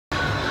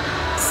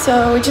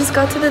So we just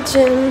got to the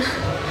gym.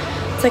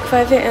 It's like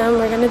 5 a.m.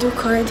 We're gonna do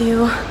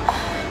cardio.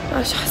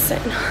 Gosh, Hassan.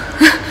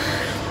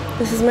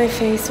 This is my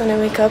face when I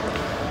wake up.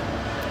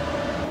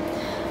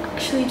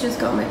 Actually just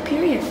got my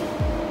period.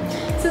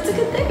 So it's a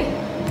good day.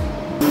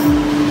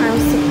 I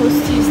was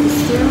supposed to use the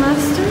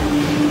Stairmaster.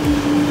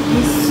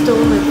 He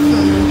stole it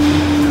from me.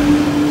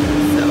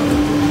 So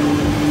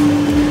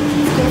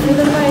let's go for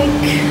the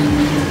bike.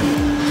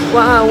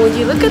 Wow, would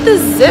you look at the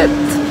zip?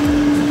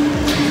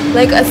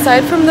 Like,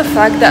 aside from the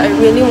fact that I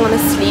really want to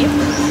sleep,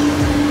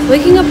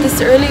 waking up this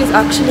early is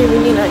actually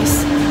really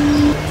nice.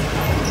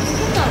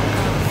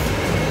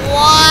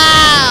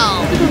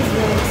 Wow!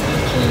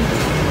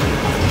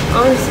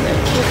 Honestly,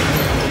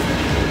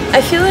 I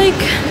feel like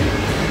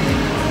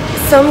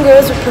some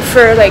girls would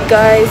prefer like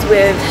guys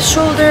with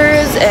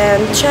shoulders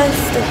and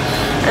chest,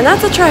 and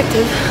that's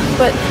attractive,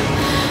 but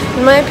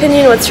in my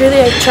opinion what's really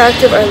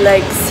attractive are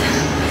legs.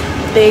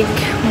 Big,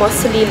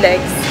 muscly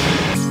legs.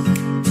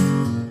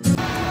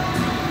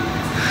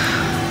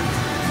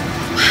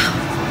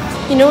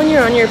 Wow. You know when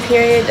you're on your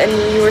period and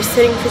you were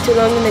sitting for too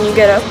long and then you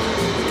get up?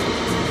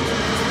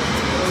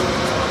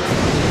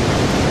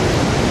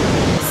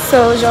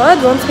 So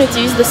Jawad wants me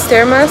to use the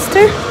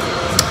Stairmaster.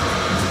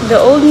 The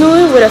old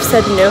Noor would have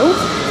said no,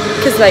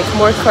 because like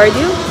more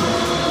cardio,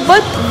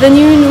 but the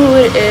new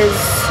Noor is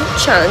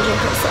challenging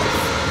herself.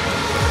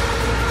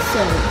 So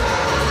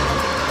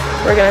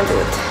we're gonna do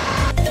it.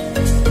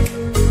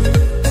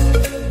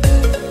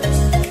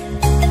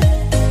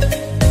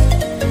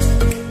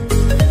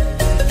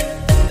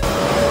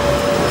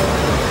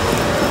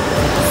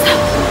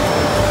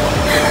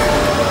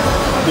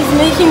 He's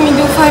making me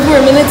do 5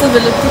 more minutes of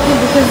elliptical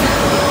because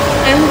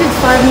I only did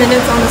 5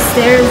 minutes on the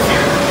stairs.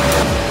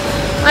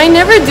 I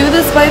never do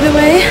this, by the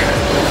way.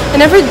 I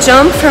never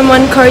jump from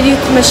one cardio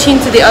machine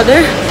to the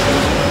other.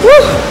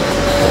 Woo!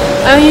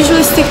 I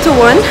usually stick to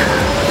one.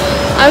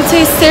 I would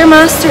say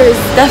Stairmaster is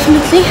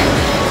definitely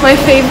my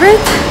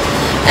favorite.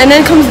 And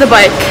then comes the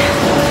bike.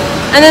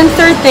 And then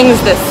third thing is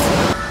this.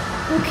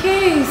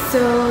 Okay,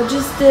 so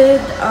just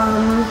did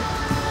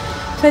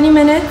 20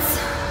 minutes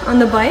on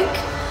the bike.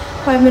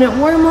 5-minute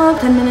warm-up,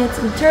 10 minutes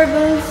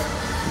intervals.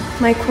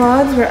 My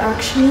quads were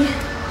actually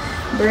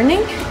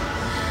burning.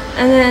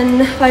 And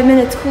then 5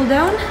 minutes cool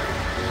down,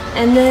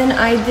 and then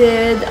I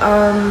did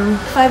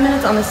 5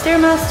 minutes on the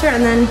Stairmaster,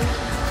 and then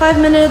 5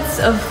 minutes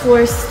of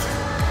forced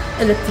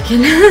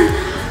elliptical.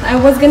 I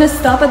was gonna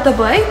stop at the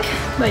bike,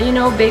 but you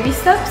know, baby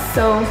steps,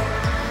 so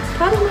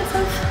proud of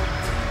myself.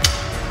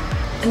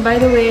 And by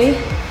the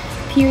way,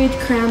 period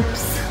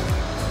cramps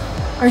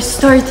are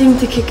starting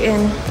to kick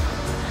in.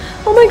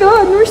 Oh my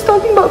god, Noor's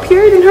talking about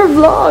period in her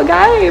vlog,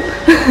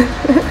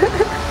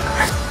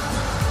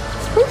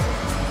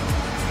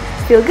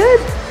 Feel good.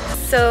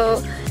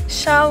 So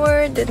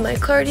showered, did my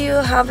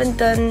cardio, haven't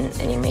done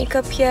any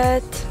makeup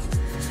yet.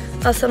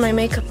 Also my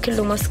makeup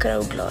كله mascara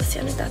و gloss,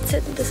 يعني that's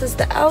it. This is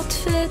the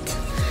outfit.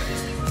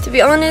 To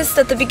be honest,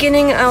 at the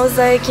beginning I was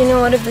like, you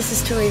know, what if this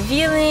is too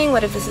revealing?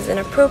 What if this is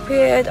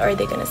inappropriate? Are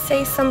they gonna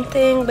say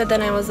something? But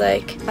then I was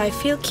like, I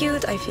feel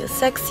cute, I feel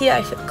sexy,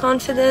 I feel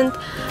confident.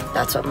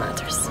 That's what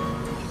matters.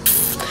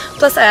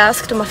 Plus I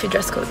asked to my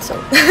dress code, so.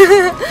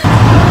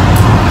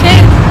 Okay.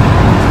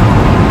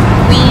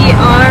 We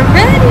are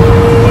ready!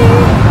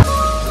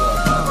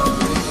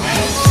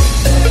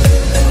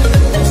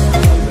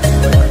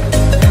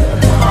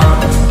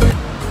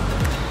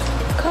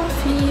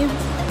 Coffee.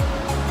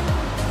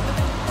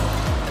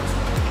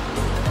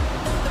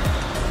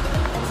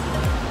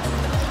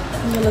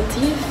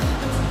 Latif.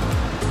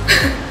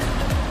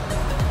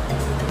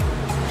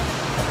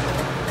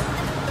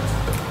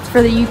 It's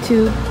for the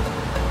YouTube.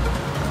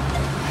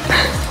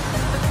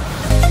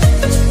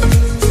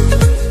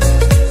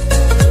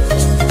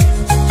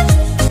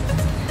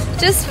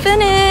 Just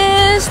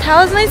finished.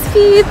 How was my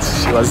speech?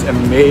 It was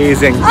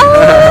amazing.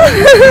 Oh.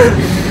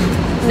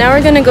 Now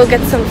we're gonna go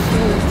get some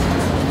food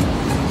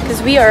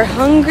because we are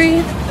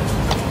hungry,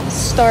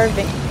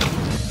 starving.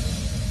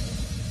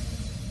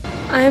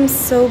 I am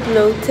so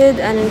bloated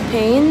and in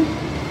pain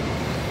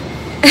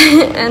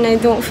and I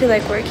don't feel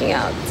like working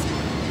out,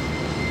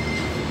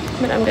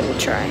 but I'm gonna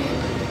try.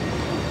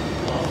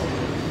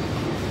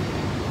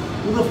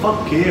 Who the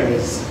fuck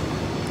cares?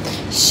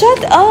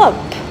 Shut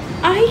up!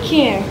 I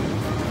care.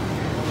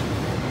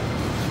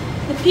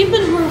 The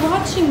people who are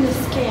watching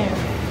this care.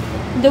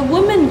 The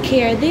women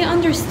care. They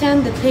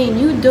understand the pain.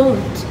 You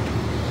don't.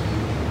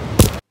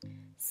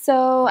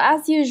 So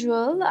as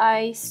usual,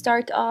 I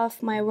start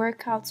off my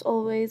workouts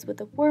always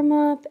with a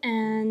warm-up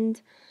and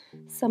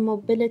some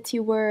mobility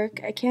work.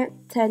 I can't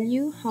tell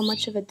you how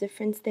much of a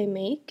difference they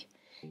make.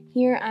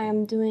 Here I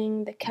am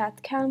doing the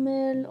cat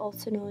camel,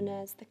 also known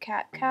as the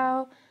cat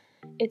cow.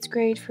 It's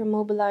great for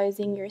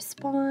mobilizing your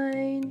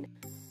spine.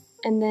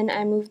 And then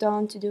I moved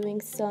on to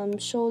doing some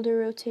shoulder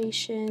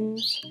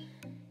rotations.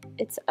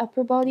 It's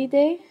upper body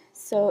day,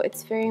 so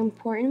it's very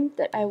important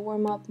that I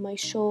warm up my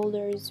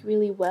shoulders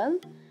really well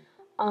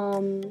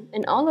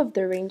in all of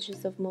the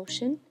ranges of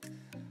motion.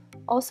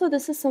 Also,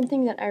 this is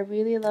something that I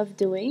really love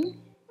doing.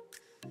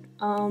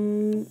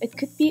 It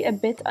could be a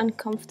bit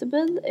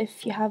uncomfortable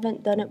if you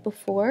haven't done it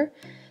before.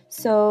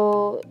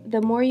 So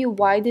the more you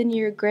widen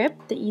your grip,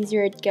 the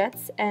easier it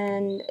gets,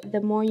 and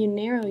the more you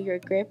narrow your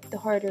grip, the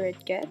harder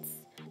it gets.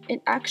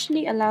 It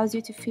actually allows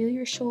you to feel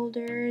your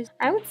shoulders.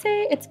 I would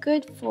say it's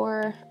good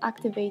for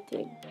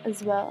activating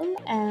as well.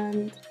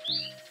 And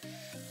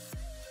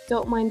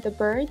don't mind the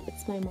bird,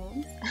 it's my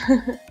mom's.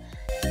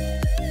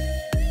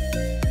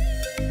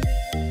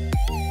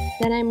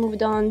 Then I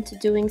moved on to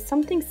doing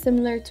something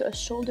similar to a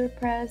shoulder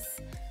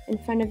press in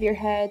front of your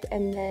head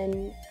and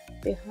then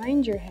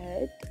behind your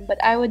head, but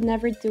I would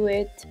never do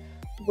it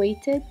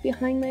weighted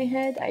behind my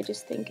head. I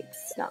just think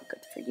it's not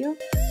good for you.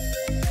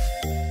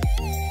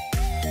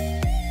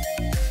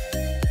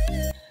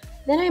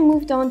 Then I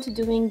moved on to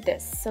doing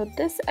this. So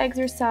this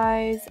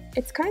exercise,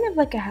 it's kind of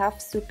like a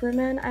half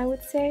Superman, I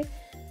would say,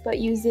 but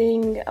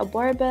using a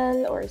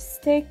barbell or a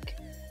stick,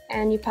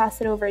 and you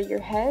pass it over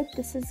your head.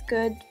 This is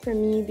good for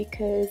me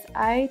because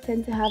I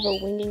tend to have a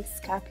winging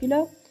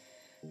scapula.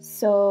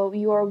 So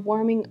you are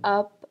warming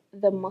up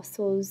the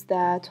muscles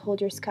that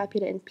hold your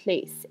scapula in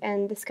place.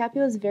 And the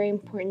scapula is very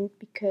important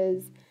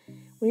because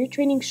when you're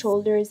training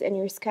shoulders and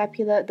your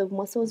scapula, the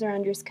muscles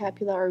around your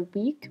scapula are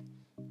weak,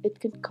 it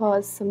could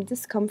cause some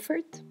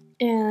discomfort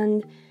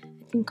and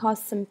it can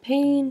cause some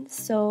pain.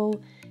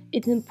 So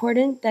it's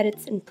important that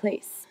it's in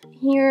place.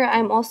 Here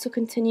I'm also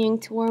continuing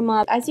to warm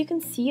up. As you can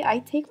see, I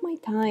take my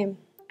time.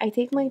 I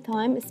take my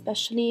time,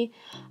 especially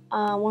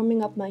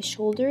warming up my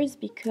shoulders,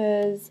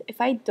 because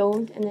if I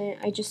don't and then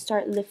I just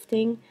start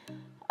lifting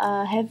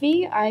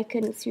heavy, I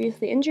can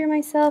seriously injure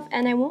myself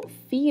and I won't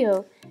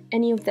feel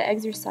any of the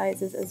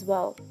exercises as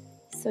well.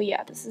 So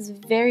yeah, this is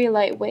very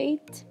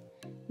lightweight.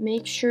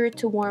 Make sure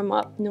to warm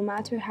up, no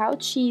matter how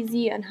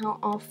cheesy and how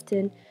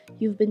often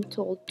you've been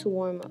told to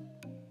warm up.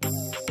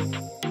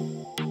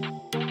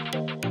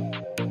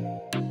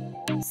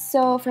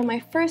 So for my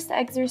first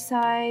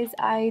exercise,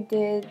 I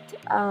did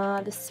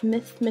the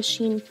Smith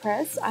machine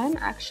press. I'm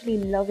actually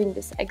loving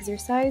this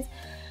exercise.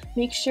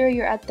 Make sure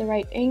you're at the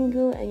right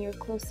angle and you're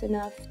close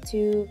enough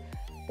to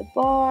the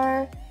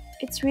bar.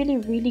 It's really,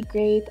 really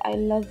great. I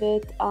love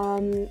it.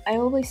 I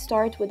always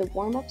start with a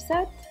warm-up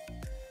set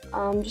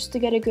just to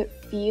get a good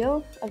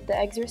feel of the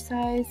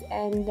exercise,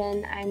 and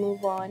then I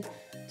move on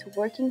to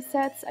working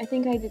sets. I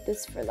think I did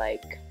this for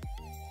like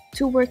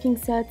 2 working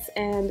sets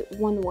and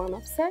 1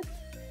 warm-up set.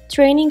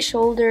 Training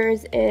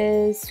shoulders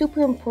is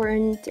super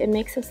important. It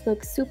makes us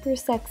look super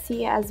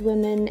sexy as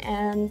women,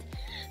 and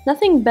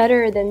nothing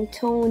better than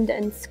toned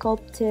and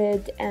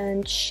sculpted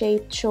and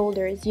shaped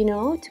shoulders, you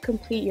know, to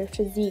complete your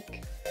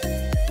physique.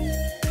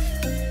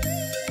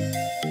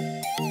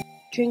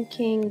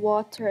 Drinking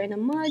water in a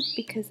mug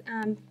because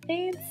I'm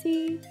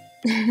fancy.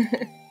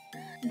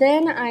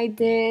 Then I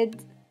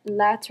did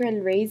lateral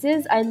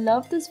raises. I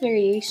love this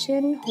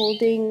variation,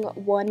 holding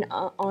one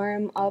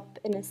arm up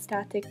in a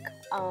static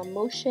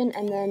motion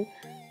and then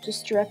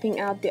just repping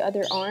out the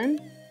other arm.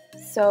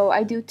 So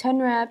I do 10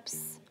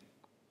 reps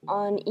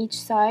on each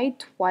side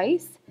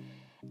twice,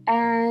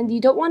 and you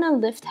don't want to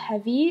lift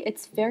heavy.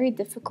 It's very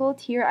difficult.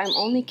 Here I'm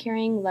only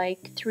carrying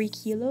like 3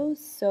 kilos,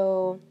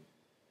 so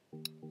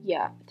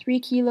yeah, 3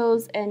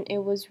 kilos, and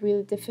it was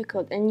really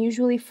difficult. And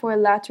usually for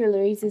lateral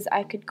raises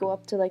I could go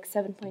up to like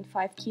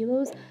 7.5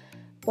 kilos.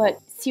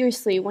 But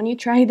seriously, when you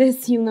try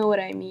this, you'll know what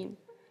I mean.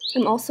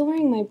 I'm also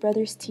wearing my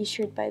brother's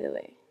t-shirt, by the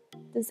way.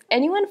 Does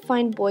anyone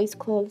find boys'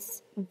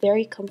 clothes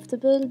very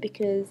comfortable?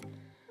 Because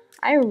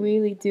I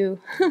really do.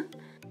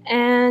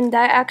 And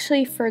I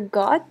actually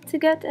forgot to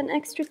get an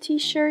extra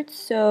t-shirt,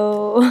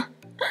 so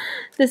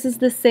this is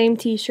the same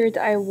t-shirt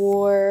I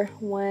wore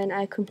when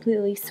I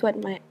completely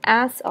sweat my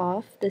ass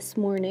off this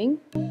morning.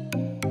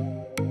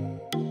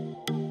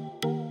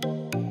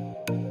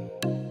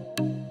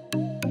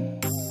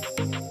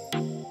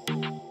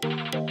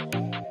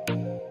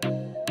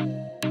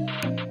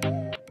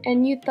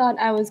 And you thought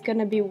I was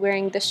gonna be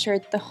wearing the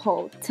shirt the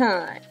whole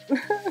time.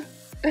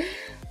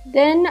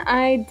 Then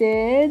I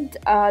did,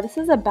 this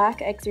is a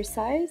back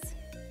exercise.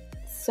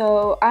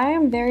 So I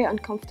am very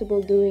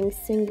uncomfortable doing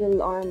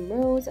single arm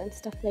rows and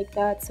stuff like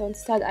that. So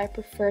instead I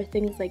prefer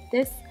things like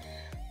this.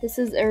 This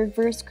is a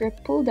reverse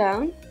grip pull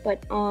down,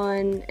 but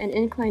on an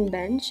incline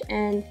bench.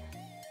 And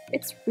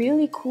it's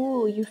really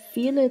cool. You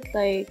feel it,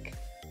 like,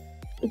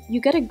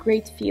 you get a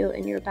great feel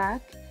in your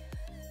back.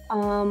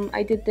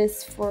 I did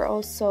this for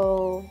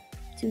also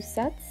 2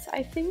 sets,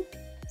 I think.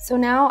 So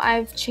now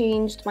I've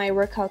changed my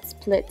workout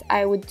split.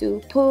 I would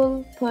do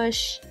pull,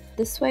 push.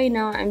 This way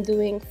now I'm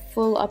doing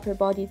full upper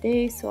body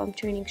day, so I'm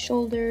training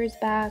shoulders,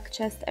 back,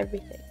 chest,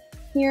 everything.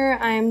 Here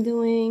I'm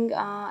doing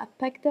a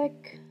pec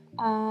deck.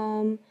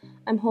 I'm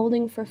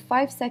holding for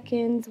 5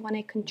 seconds when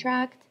I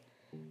contract,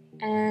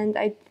 and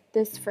I did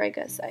this for, I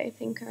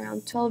think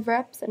around 12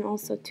 reps and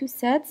also 2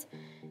 sets.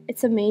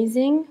 It's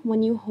amazing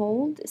when you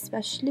hold,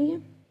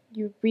 especially.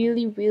 You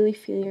really, really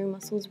feel your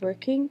muscles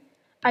working.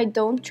 I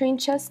don't train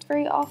chest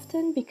very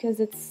often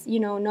because it's, you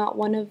know, not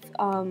one of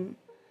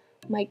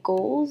my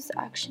goals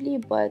actually,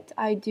 but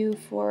I do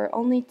for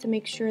only to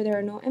make sure there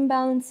are no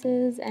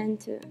imbalances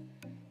and to,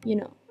 you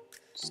know,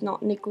 just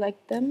not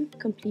neglect them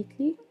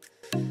completely.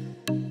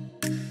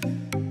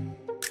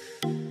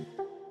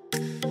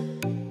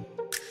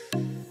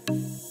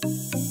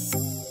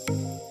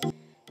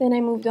 Then I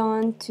moved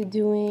on to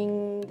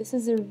doing, this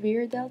is a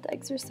rear delt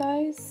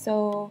exercise.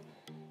 So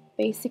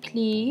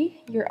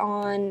basically you're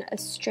on a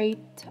straight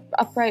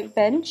upright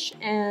bench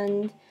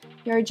and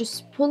you're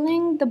just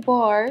pulling the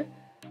bar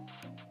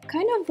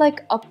kind of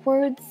like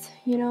upwards,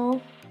 you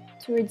know,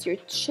 towards your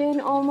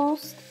chin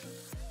almost.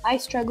 I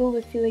struggle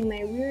with feeling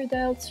my rear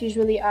delts.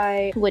 Usually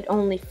I would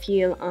only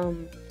feel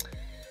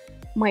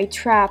my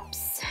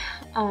traps,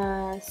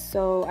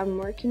 so I'm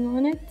working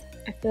on it.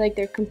 I feel like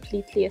they're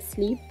completely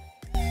asleep.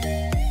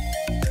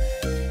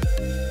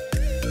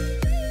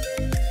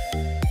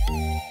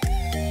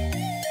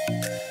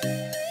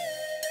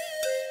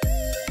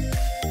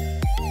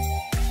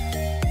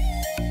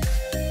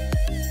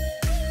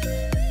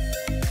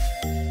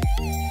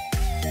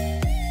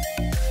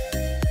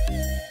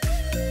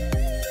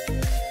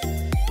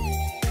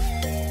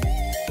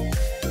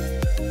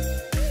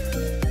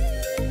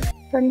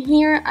 From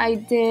here, I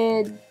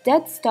did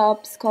dead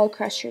stop skull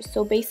crusher.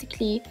 So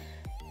basically,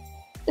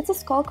 it's a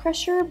skull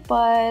crusher,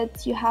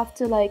 but you have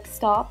to like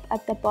stop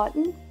at the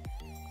bottom.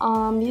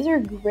 These are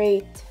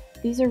great.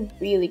 These are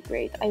really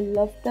great. I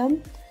love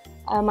them.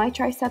 My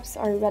triceps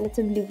are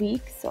relatively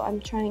weak, so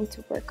I'm trying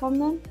to work on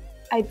them.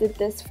 I did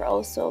this for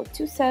also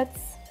 2 sets.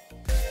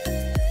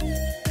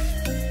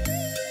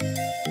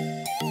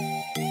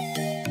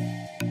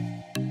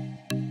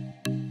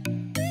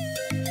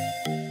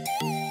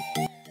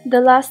 The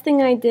last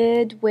thing I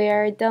did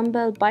were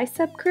dumbbell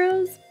bicep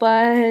curls,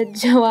 but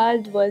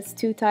Jawad was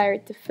too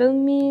tired to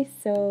film me,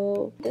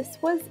 so this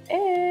was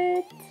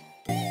it.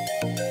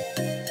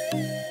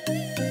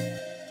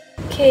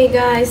 Okay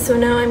guys, so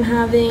now I'm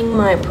having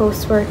my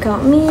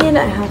post-workout meal.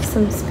 I have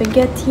some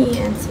spaghetti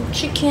and some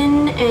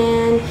chicken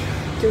and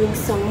doing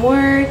some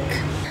work.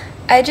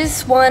 I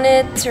just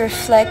wanted to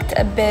reflect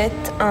a bit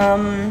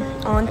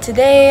on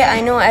today.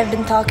 I know I've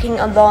been talking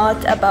a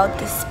lot about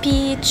the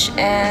speech,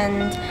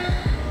 and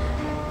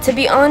to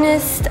be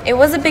honest, it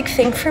was a big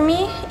thing for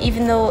me,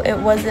 even though it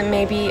wasn't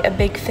maybe a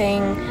big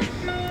thing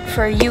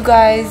for you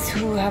guys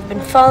who have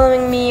been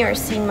following me or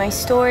seeing my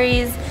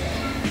stories,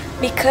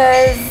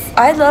 because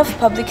I love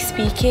public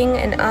speaking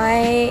and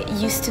I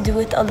used to do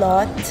it a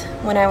lot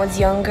when I was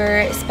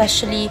younger,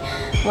 especially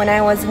when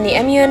I was in the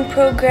MUN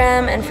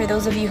program. And for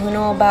those of you who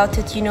know about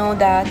it, you know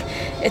that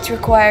it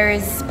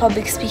requires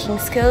public speaking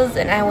skills,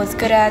 and I was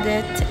good at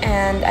it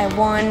and I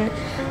won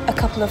a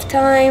couple of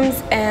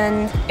times,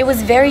 and it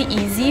was very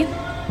easy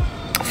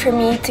for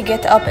me to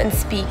get up and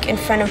speak in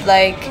front of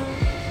like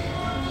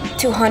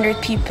 200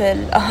 people,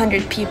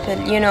 100 people,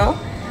 you know.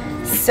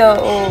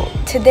 So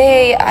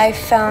today I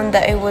found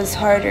that it was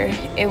harder.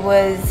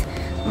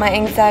 My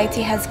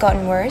anxiety has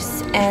gotten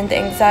worse, and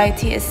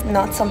anxiety is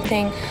not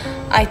something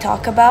I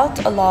talk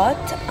about a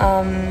lot,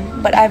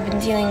 but I've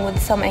been dealing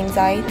with some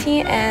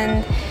anxiety,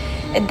 and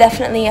it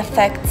definitely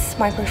affects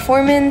my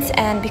performance.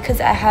 And because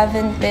I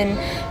haven't been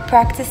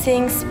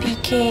practicing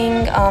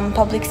speaking,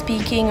 public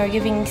speaking or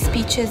giving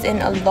speeches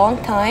in a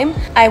long time,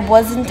 I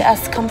wasn't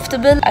as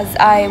comfortable as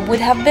I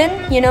would have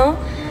been, you know,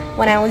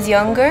 when I was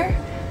younger.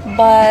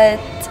 But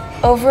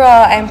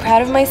overall, I'm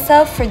proud of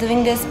myself for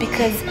doing this,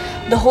 because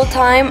the whole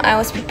time I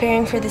was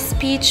preparing for the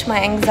speech,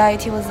 my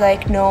anxiety was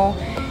like, no,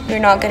 you're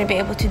not gonna be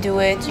able to do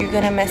it, you're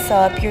gonna mess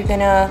up, you're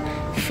gonna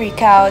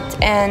freak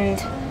out.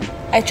 And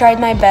I tried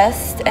my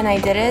best and I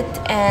did it,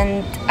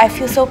 and I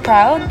feel so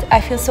proud, I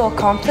feel so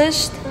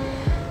accomplished.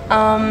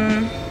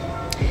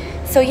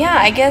 So yeah,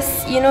 I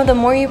guess, you know, the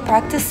more you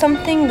practice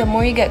something, the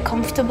more you get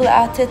comfortable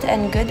at it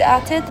and good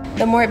at it,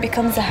 the more it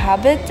becomes a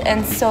habit.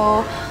 And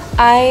so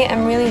I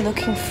am really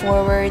looking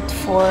forward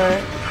for,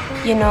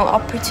 you know,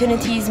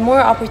 more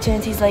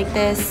opportunities like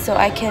this, so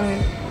I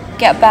can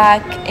get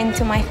back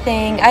into my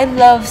thing. I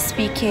love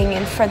speaking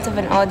in front of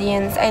an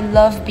audience. I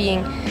love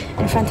being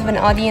in front of an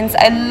audience.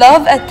 I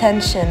love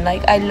attention.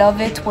 Like, I love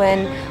it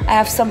when I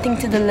have something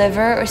to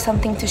deliver or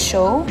something to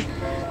show.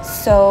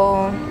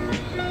 So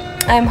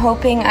I'm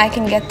hoping I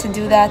can get to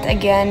do that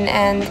again.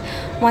 And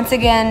once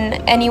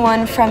again,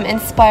 anyone from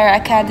Inspire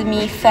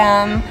Academy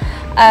fam,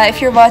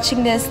 if you're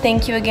watching this,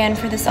 thank you again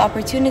for this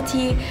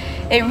opportunity.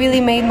 It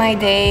really made my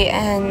day,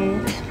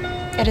 and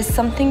it is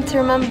something to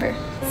remember.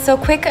 So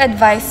quick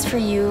advice for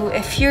you: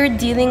 if you're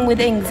dealing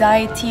with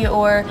anxiety,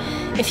 or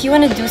if you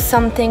want to do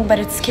something but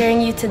it's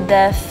scaring you to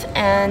death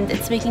and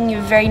it's making you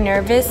very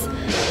nervous,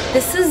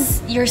 this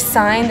is your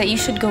sign that you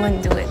should go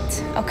and do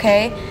it,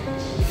 okay?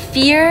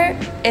 Fear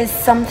is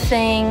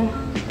something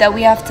that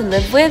we have to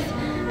live with,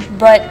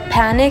 but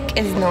panic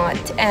is not.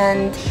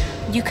 And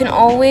you can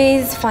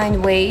always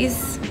find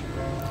ways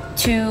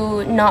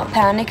to not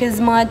panic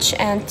as much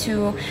and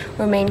to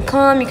remain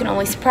calm. You can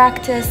always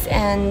practice.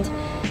 And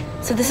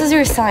so this is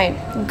your sign.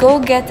 Go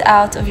get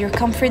out of your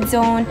comfort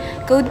zone.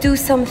 Go do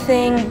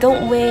something.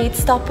 Don't wait.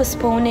 Stop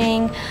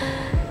postponing.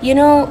 You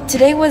know,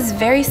 today was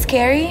very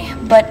scary,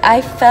 but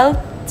I felt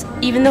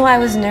even though I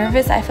was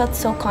nervous, I felt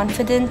so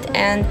confident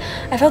and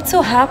I felt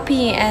so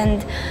happy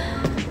and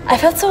I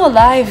felt so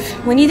alive.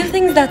 When you do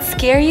things that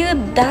scare you,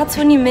 that's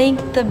when you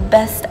make the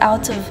best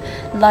out of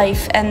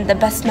life and the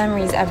best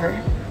memories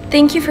ever.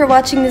 Thank you for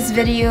watching this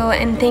video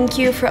and thank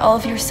you for all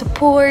of your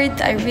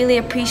support. I really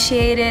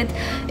appreciate it.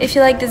 If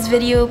you like this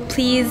video,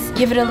 please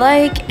give it a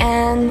like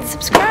and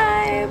subscribe.